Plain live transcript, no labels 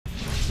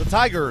The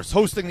Tigers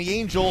hosting the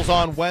Angels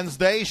on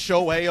Wednesday.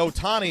 Shohei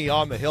Ohtani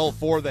on the hill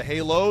for the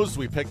Halos.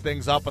 We pick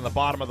things up in the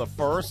bottom of the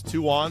first.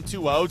 2 on,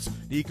 2 outs.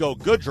 Nico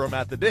Goodrum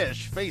at the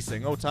dish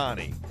facing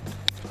Ohtani.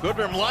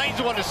 Goodrum lines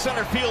one to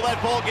center field.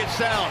 That ball gets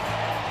down.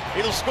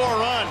 It'll score a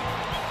run.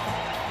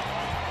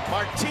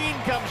 Martin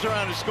comes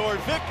around to score.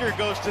 Victor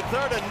goes to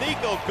third, and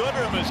Nico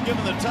Goodrum has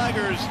given the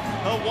Tigers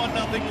a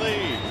 1-0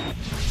 lead.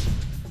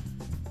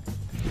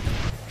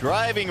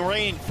 Driving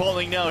rain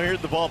falling now here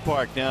at the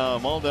ballpark. Now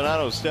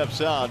Maldonado steps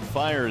out.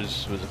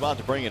 Fiers was about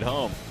to bring it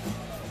home.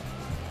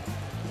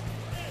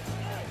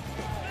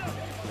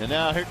 And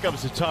now here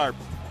comes the tarp.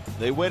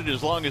 They waited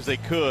as long as they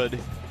could.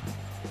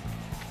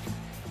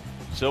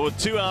 So with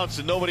 2 outs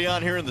and nobody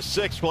on here in the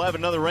 6th, we'll have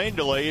another rain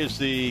delay as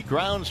the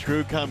grounds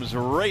crew comes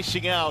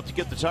racing out to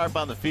get the tarp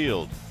on the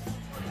field.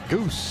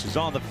 Goose is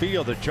on the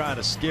field. They're trying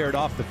to scare it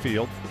off the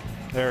field.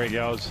 There he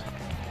goes.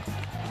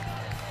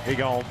 He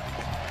gone.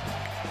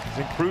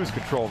 He's in cruise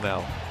control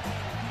now.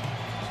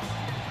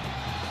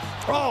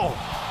 Oh!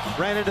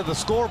 Ran into the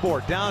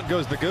scoreboard. Down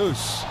goes the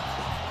goose.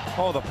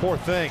 Oh, the poor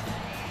thing.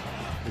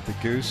 With the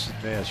goose.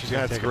 Yeah, she's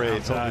got to take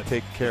great. Somebody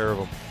take care of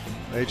him.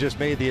 They just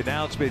made the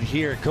announcement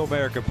here at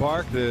Comerica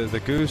Park.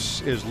 The goose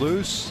is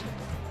loose.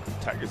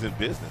 Tigers in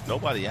business.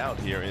 Nobody out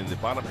here in the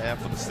bottom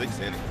half of the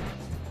 6th inning.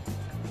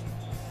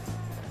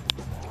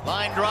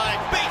 Line drive,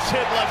 base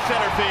hit left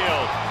center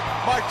field.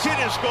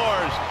 Martinez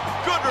scores.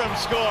 Goodrum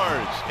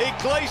scores.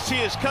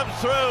 Iglesias comes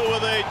through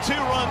with a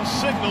 2-run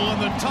signal,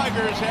 and the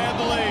Tigers have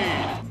the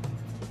lead.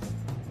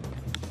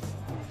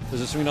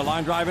 There's a swing, a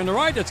line drive into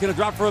right. It's going to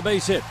drop for a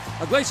base hit.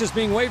 Iglesias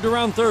being waved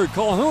around third.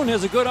 Calhoun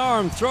has a good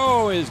arm.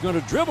 Throw is going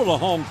to dribble to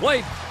home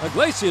plate.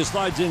 Iglesias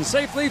slides in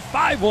safely.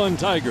 5-1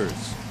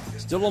 Tigers.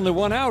 Still only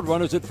 1 out.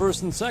 Runners at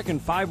first and second.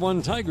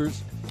 5-1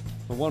 Tigers.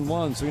 The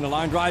 1-1. Swing, a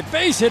line drive.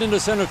 Base hit into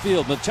center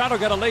field. Machado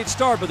got a late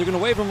start, but they're going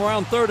to wave him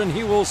around third, and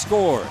he will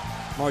score.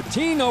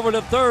 Martin over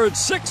to third.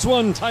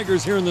 6-1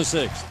 Tigers here in the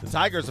 6th. The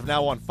Tigers have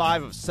now won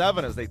 5 of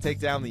 7 as they take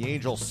down the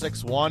Angels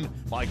 6-1.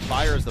 Mike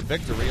Fiers the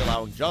victory,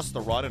 allowing just the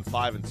run in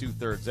 5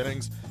 2/3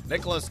 innings.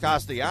 Nicholas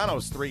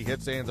Castellanos 3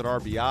 hits and an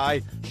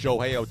RBI.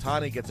 Shohei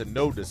Ohtani gets a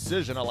no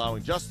decision,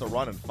 allowing just the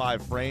run in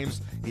 5 frames.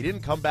 He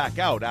didn't come back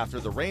out after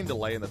the rain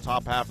delay in the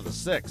top half of the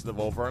 6th of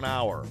over an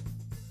hour.